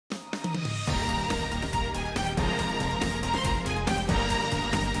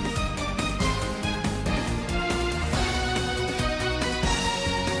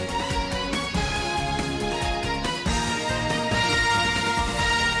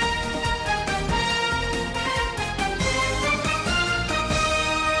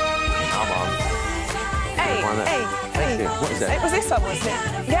it? Hey, Thank you. What is it? It was this one, wasn't it?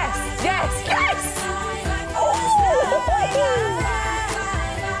 Yes, yes, yes! Oh!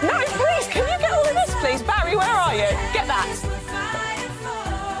 No, please, can you get all of this, please? Barry, where are you? Get that.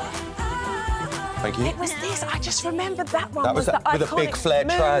 Thank you. It was this. I just remembered that one. That was that with the big flared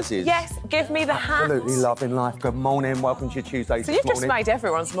trousers. Yes, give me the hat. Absolutely loving life. Good morning. Welcome to your Tuesday. So you've just made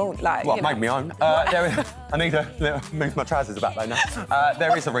everyone's morning, like. Well, I've made my own. I need to move my trousers about though now.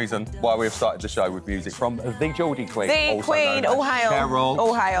 There is a reason why we've started the show with music from the Geordie Queen. The Queen, all hail. Cheryl.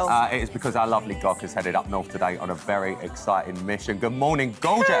 All hail. It is because our lovely Gok has headed up north today on a very exciting mission. Good morning,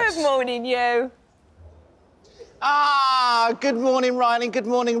 gorgeous. Good morning, you. Good morning, Rylan. Good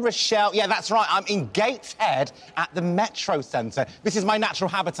morning, Rochelle. Yeah, that's right. I'm in Gateshead at the Metro Centre. This is my natural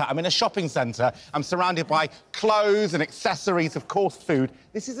habitat. I'm in a shopping centre. I'm surrounded by clothes and accessories, of course, food.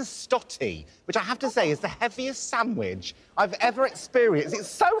 This is a stotty, which I have to say is the heaviest sandwich I've ever experienced. It's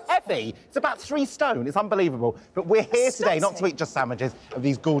so heavy. It's about 3 stone. It's unbelievable. But we're here today not to eat just sandwiches of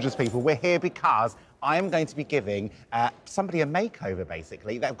these gorgeous people. We're here because I am going to be giving somebody a makeover,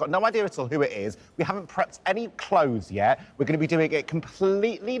 basically. They've got no idea at all who it is. We haven't prepped any clothes yet. We're going to be doing it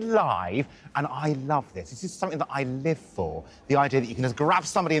completely live, and I love this. This is something that I live for, the idea that you can just grab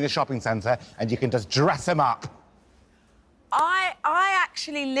somebody in the shopping centre and you can just dress them up. I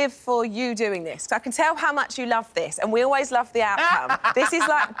actually live for you doing this, because I can tell how much you love this, and we always love the outcome. This is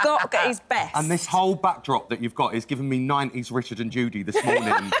like Gok at his best. And this whole backdrop that you've got is giving me 90s Richard and Judy this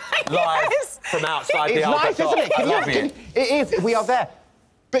morning, live from outside the Albert Dock. It's nice, isn't it? It is. We are there.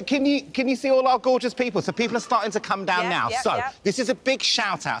 But can you see all our gorgeous people? So people are starting to come down now. This is a big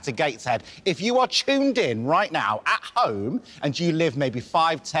shout-out to Gateshead. If you are tuned in right now at home and you live maybe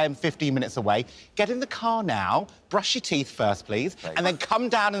 5, 10, 15 minutes away, get in the car now, brush your teeth first, please, and then come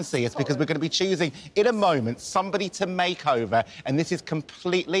down and see us because we're going to be choosing, in a moment, somebody to make over, and this is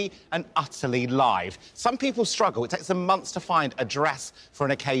completely and utterly live. Some people struggle. It takes them months to find a dress for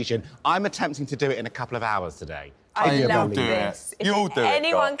an occasion. I'm attempting to do it in a couple of hours today. I love this. You'll do it.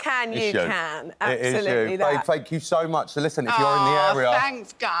 Anyone can, you can. Absolutely. Babe, thank you so much. So listen, if you're in the area...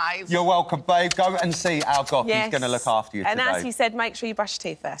 Thanks, guys. You're welcome, babe. Go and see our Gok. He's going to look after you today. And as he said, make sure you brush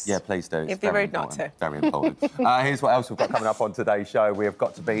your teeth first. Yeah, please do. It'd be rude not to. Very important. Here's what else we've got coming up on today's show. We have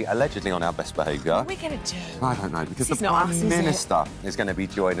got to be allegedly on our best behaviour. What are we going to do? I don't know, because the Prime Minister is going to be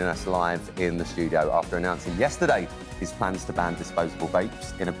joining us live in the studio after announcing yesterday his plans to ban disposable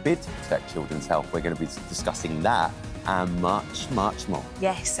vapes in a bid to protect children's health. We're going to be discussing that and much, much more.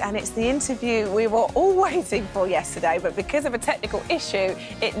 Yes, and it's the interview we were all waiting for yesterday, but because of a technical issue,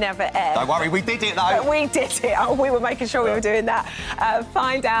 it never aired. Don't worry, we did it, though. But we did it. Oh, we were making sure we were doing that.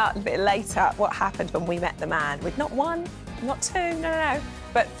 Find out a bit later what happened when we met the man with not 1, not 2, no,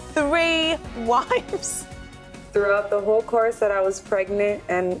 but 3 wives. Throughout the whole course that I was pregnant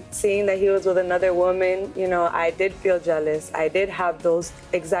and seeing that he was with another woman, you know, I did feel jealous. I did have those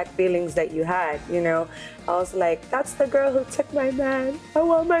exact feelings that you had, you know. I was like, that's the girl who took my man. I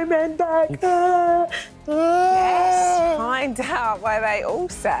want my man back. Yes, find out why they all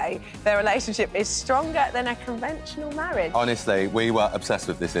say their relationship is stronger than a conventional marriage. Honestly, we were obsessed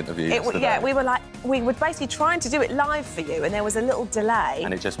with this interview yesterday. Yeah, we were basically trying to do it live for you, and there was a little delay.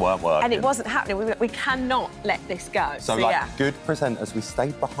 And it just weren't working. And it wasn't happening. We cannot let this go. So good presenters, we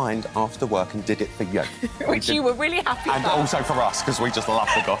stayed behind after work and did it for you. Which you were really happy about. And also for us, because we just love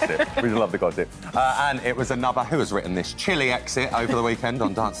the gossip. We love the gossip. And it was another, who has written this, chilly exit over the weekend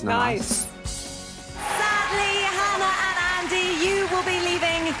on Dancing the Nice. Sadly, Hannah and Andy, you will be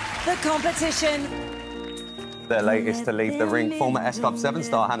leaving the competition. The latest to leave the ring, former S Club 7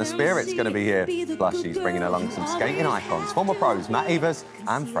 star Hannah Spirit's going to be here. Plus, she's bringing along some skating icons, former pros Matt Evers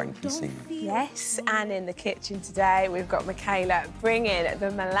and Frankie Seaman. Yes, and in the kitchen today, we've got Michaela bringing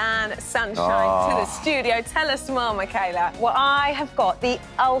the Milan sunshine to the studio. Tell us more, Michaela. Well, I have got the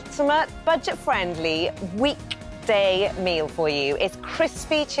ultimate budget-friendly weekday meal for you. It's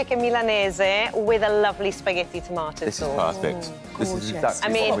crispy chicken Milanese with a lovely spaghetti tomato sauce. This is perfect. This is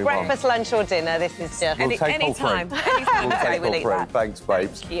exactly what we breakfast, lunch or dinner, this is just... Any time. We'll eat that. Thanks,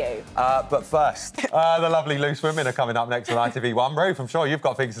 babes. Thank you. But first, the lovely Loose Women are coming up next on ITV1. Ruth, I'm sure you've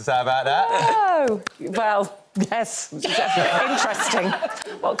got things to say about that. Oh, well... Yes, interesting.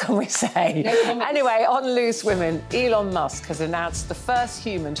 What can we say? Anyway, on Loose Women, Elon Musk has announced the first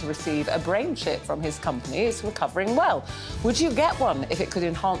human to receive a brain chip from his company is recovering well. Would you get one if it could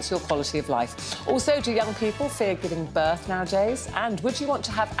enhance your quality of life? Also, do young people fear giving birth nowadays? And would you want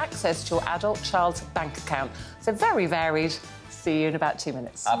to have access to your adult child's bank account? So very varied, See you in about 2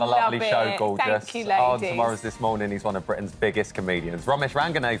 minutes. Have a lovely Love show, it. gorgeous. Thank you, On ladies. Tomorrow's This Morning, he's one of Britain's biggest comedians. Ramesh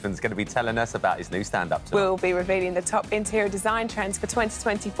Ranganathan's going to be telling us about his new stand-up tour. We'll be revealing the top interior design trends for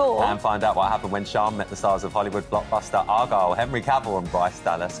 2024. And find out what happened when Sean met the stars of Hollywood blockbuster Argyle, Henry Cavill and Bryce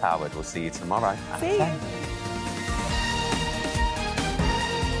Dallas Howard. We'll see you tomorrow. See you.